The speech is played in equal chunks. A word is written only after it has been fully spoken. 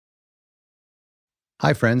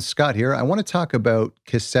Hi, friends. Scott here. I want to talk about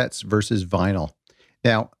cassettes versus vinyl.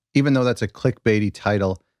 Now, even though that's a clickbaity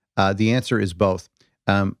title, the answer is both.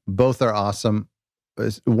 Both are awesome.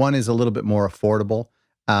 One is a little bit more affordable,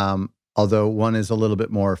 although one is a little bit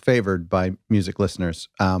more favored by music listeners.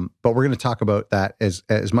 But we're going to talk about that as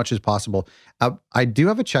much as possible. I do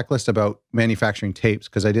have a checklist about manufacturing tapes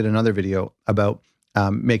because I did another video about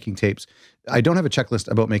making tapes. I don't have a checklist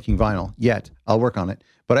about making vinyl yet. I'll work on it.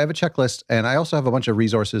 But I have a checklist, and I also have a bunch of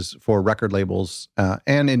resources for record labels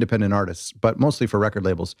and independent artists, but mostly for record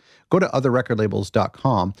labels. Go to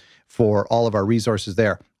otherrecordlabels.com for all of our resources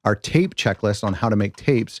there. Our tape checklist on how to make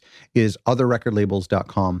tapes is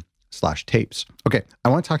otherrecordlabels.com/tapes. Okay, I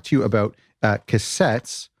want to talk to you about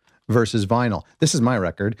cassettes versus vinyl. This is my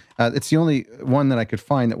record. It's the only one that I could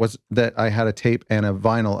find that I had a tape and a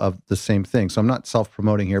vinyl of the same thing. So I'm not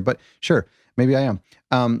self-promoting here, but sure, maybe I am.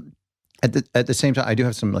 At the same time, I do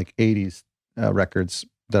have some like 80s records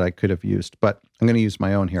that I could have used, but I'm going to use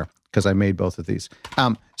my own here because I made both of these.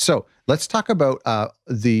 So let's talk about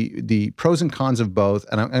the pros and cons of both,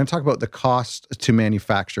 and I'm going to talk about the cost to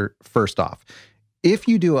manufacture first off. If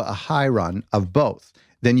you do a high run of both,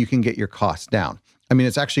 then you can get your costs down. I mean,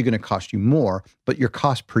 it's actually going to cost you more, but your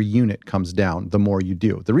cost per unit comes down the more you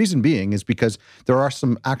do. The reason being is because there are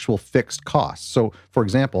some actual fixed costs. So, for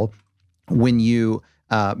example, when you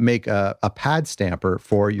make a pad stamper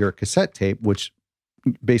for your cassette tape, which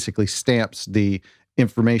basically stamps the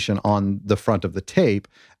information on the front of the tape,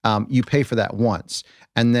 you pay for that once.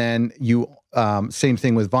 And then same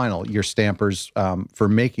thing with vinyl. Your stampers for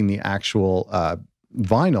making the actual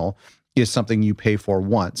vinyl is something you pay for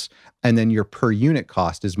once. And then your per unit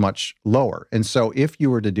cost is much lower. And so if you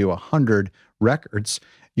were to do 100 records,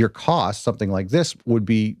 your cost, something like this, would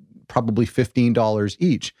be probably $15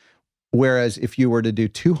 each. Whereas if you were to do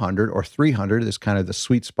 200 or 300, is kind of the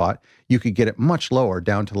sweet spot, you could get it much lower,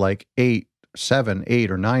 down to like $8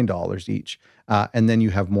 or $9 each. And then you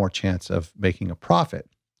have more chance of making a profit.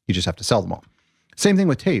 You just have to sell them all. Same thing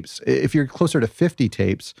with tapes. If you're closer to 50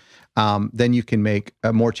 tapes, then you can make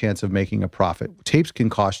more chance of making a profit. Tapes can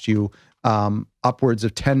cost you upwards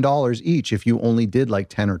of $10 each if you only did like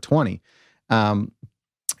 10 or 20. So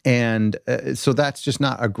that's just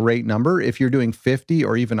not a great number. If you're doing 50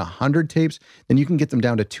 or even 100 tapes, then you can get them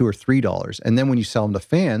down to $2 or $3. And then when you sell them to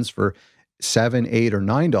fans for $7, $8, or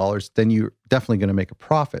 $9, then you're definitely going to make a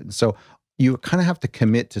profit. And so you kind of have to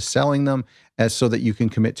commit to selling them so that you can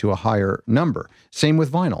commit to a higher number. Same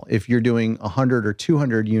with vinyl. If you're doing 100 or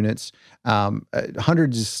 200 units,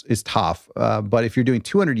 100 is tough. But if you're doing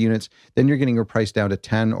 200 units, then you're getting your price down to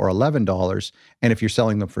 $10 or $11. And if you're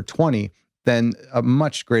selling them for 20, then a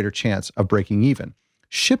much greater chance of breaking even.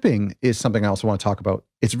 Shipping is something I also want to talk about.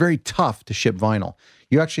 It's very tough to ship vinyl.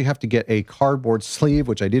 You actually have to get a cardboard sleeve,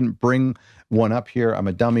 which I didn't bring one up here. I'm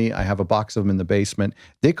a dummy. I have a box of them in the basement.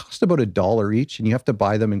 They cost about $1 each, and you have to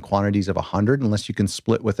buy them in quantities of 100 unless you can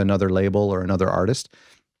split with another label or another artist.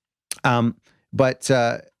 But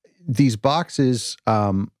these boxes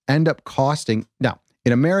end up costing... Now,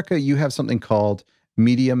 in America, you have something called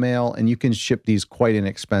media mail, and you can ship these quite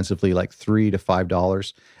inexpensively, like $3 to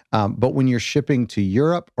 $5. But when you're shipping to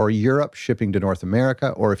Europe, or Europe shipping to North America,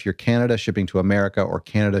 or if you're Canada shipping to America, or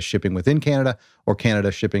Canada shipping within Canada, or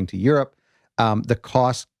Canada shipping to Europe, the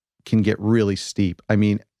cost can get really steep. I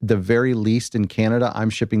mean, the very least in Canada, I'm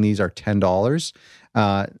shipping these are $10.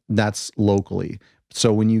 That's locally.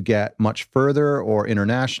 So when you get much further or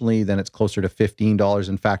internationally, then it's closer to $15.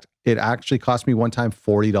 In fact, it actually cost me one time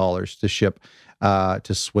 $40 to ship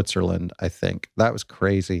to Switzerland, I think. That was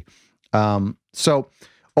crazy. So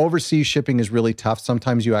overseas shipping is really tough.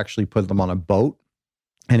 Sometimes you actually put them on a boat,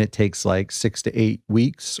 and it takes like 6 to 8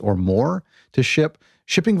 weeks or more to ship.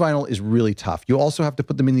 Shipping vinyl is really tough. You also have to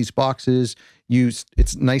put them in these boxes.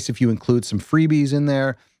 It's nice if you include some freebies in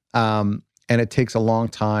there. And it takes a long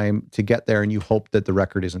time to get there, and you hope that the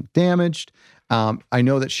record isn't damaged. I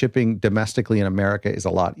know that shipping domestically in America is a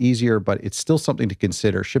lot easier, but it's still something to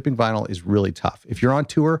consider. Shipping vinyl is really tough. If you're on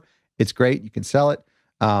tour, it's great. You can sell it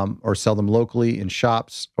or sell them locally in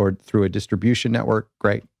shops or through a distribution network.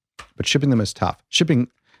 Great. But shipping them is tough. Shipping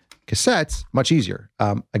cassettes, much easier.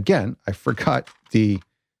 Again, I forgot I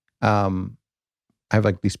have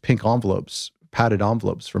like these pink envelopes, padded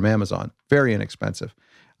envelopes from Amazon. Very inexpensive.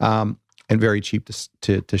 And very cheap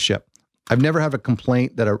to ship. I've never had a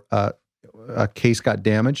complaint that a case got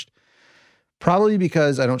damaged, probably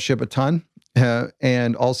because I don't ship a ton,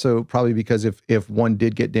 and also probably because if one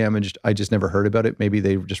did get damaged, I just never heard about it. Maybe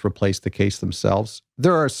they just replaced the case themselves.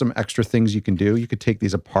 There are some extra things you can do. You could take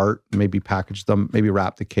these apart, maybe package them, maybe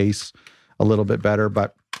wrap the case a little bit better,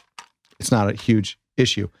 but it's not a huge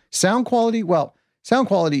issue. Sound quality, well, Sound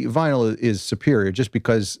quality, vinyl is superior just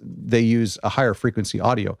because they use a higher frequency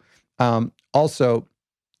audio. Also,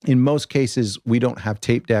 in most cases, we don't have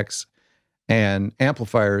tape decks and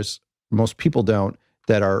amplifiers, most people don't,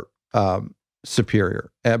 that are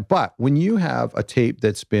superior. But when you have a tape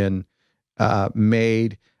that's been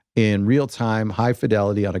made in real time, high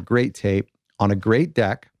fidelity, on a great tape, on a great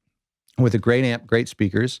deck, with a great amp, great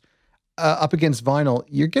speakers, up against vinyl,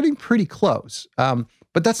 you're getting pretty close.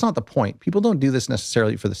 But that's not the point. People don't do this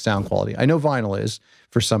necessarily for the sound quality. I know vinyl is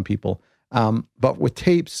for some people. But with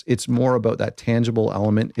tapes, it's more about that tangible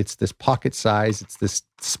element. It's this pocket size. It's this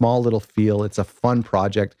small little feel. It's a fun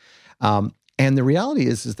project. And the reality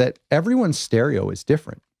is that everyone's stereo is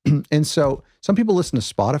different. And so some people listen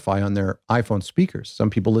to Spotify on their iPhone speakers. Some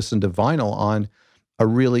people listen to vinyl on a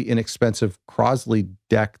really inexpensive Crosley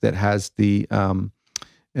deck that has the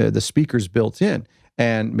speakers built in,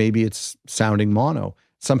 and maybe it's sounding mono.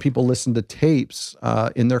 Some people listen to tapes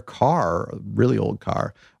in their car, a really old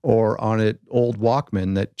car, or on an old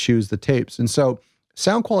Walkman that chews the tapes. And so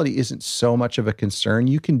sound quality isn't so much of a concern.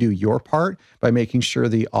 You can do your part by making sure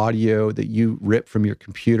the audio that you rip from your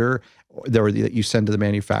computer or that you send to the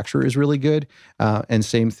manufacturer is really good. And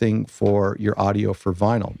same thing for your audio for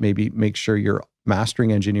vinyl. Maybe make sure your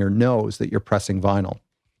mastering engineer knows that you're pressing vinyl.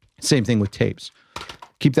 Same thing with tapes.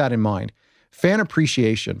 Keep that in mind. Fan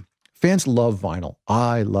appreciation. Fans love vinyl.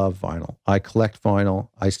 I love vinyl. I collect vinyl.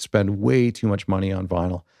 I spend way too much money on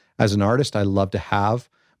vinyl. As an artist, I love to have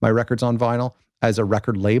my records on vinyl. As a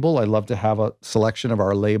record label, I love to have a selection of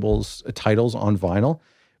our labels' titles on vinyl,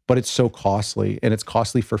 but it's so costly, and it's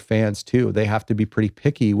costly for fans too. They have to be pretty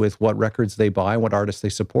picky with what records they buy, what artists they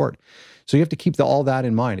support. So you have to keep all that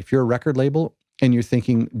in mind. If you're a record label and you're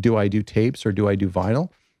thinking, do I do tapes or do I do vinyl?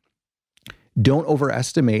 Don't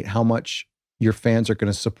overestimate how much your fans are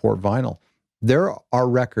going to support vinyl. There are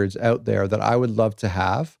records out there that I would love to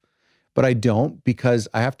have, but I don't, because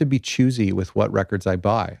I have to be choosy with what records I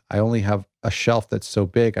buy. I only have a shelf that's so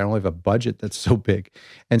big. I only have a budget that's so big.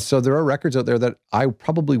 And so there are records out there that I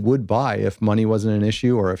probably would buy if money wasn't an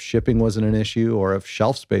issue, or if shipping wasn't an issue, or if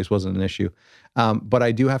shelf space wasn't an issue. But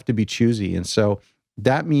I do have to be choosy. And so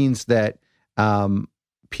that means that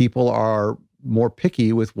people are more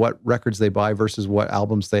picky with what records they buy versus what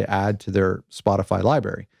albums they add to their Spotify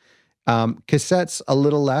library. Cassettes, a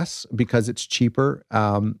little less because it's cheaper,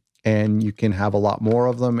 and you can have a lot more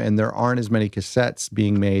of them, and there aren't as many cassettes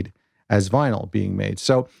being made as vinyl being made.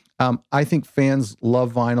 So I think fans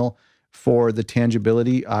love vinyl for the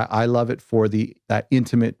tangibility. I love it for that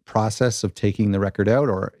intimate process of taking the record out,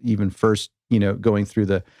 or even first, going through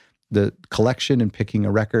the collection and picking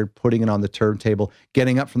a record, putting it on the turntable,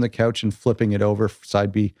 getting up from the couch and flipping it over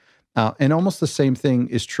side B. And almost the same thing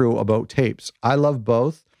is true about tapes. I love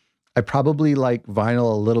both. I probably like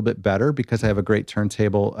vinyl a little bit better because I have a great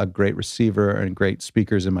turntable, a great receiver, and great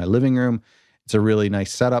speakers in my living room. It's a really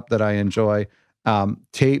nice setup that I enjoy.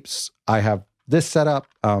 Tapes, I have this setup,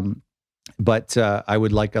 but I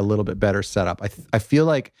would like a little bit better setup. I feel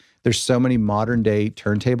like there's so many modern day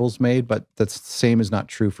turntables made, but that's the same is not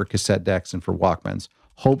true for cassette decks and for Walkmans.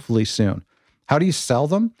 Hopefully soon. How do you sell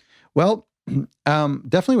them? Well,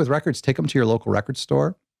 definitely with records, take them to your local record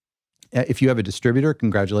store. If you have a distributor,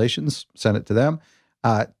 congratulations, send it to them.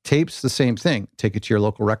 Tapes, the same thing. Take it to your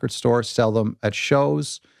local record store, sell them at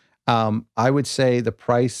shows. I would say the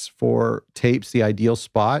price for tapes, the ideal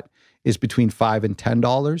spot, is between $5 and $10.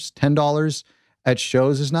 $10 at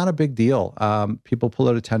shows is not a big deal. People pull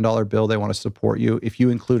out a $10 bill. They want to support you. If you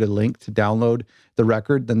include a link to download the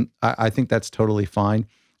record, then I think that's totally fine.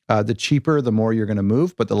 The cheaper, the more you're going to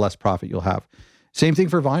move, but the less profit you'll have. Same thing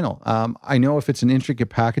for vinyl. I know if it's an intricate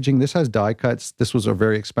packaging, this has die cuts. This was a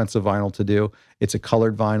very expensive vinyl to do. It's a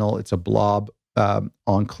colored vinyl. It's a blob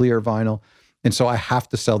on clear vinyl. And so I have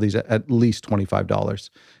to sell these at least $25,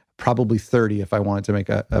 probably $30 if I wanted to make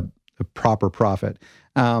a proper profit.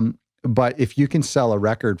 But if you can sell a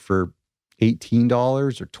record for $18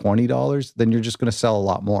 or $20, then you're just going to sell a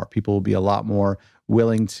lot more. People will be a lot more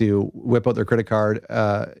willing to whip out their credit card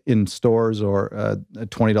in stores, or a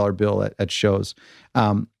 $20 bill at shows.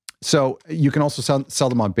 So you can also sell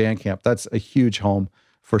them on Bandcamp. That's a huge home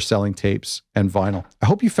for selling tapes and vinyl. I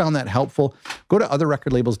hope you found that helpful. Go to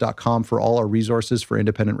otherrecordlabels.com for all our resources for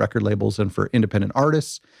independent record labels and for independent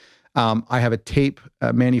artists. I have a tape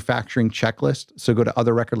manufacturing checklist. So go to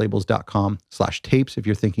otherrecordlabels.com/tapes if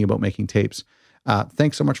you're thinking about making tapes.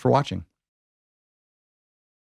 Thanks so much for watching.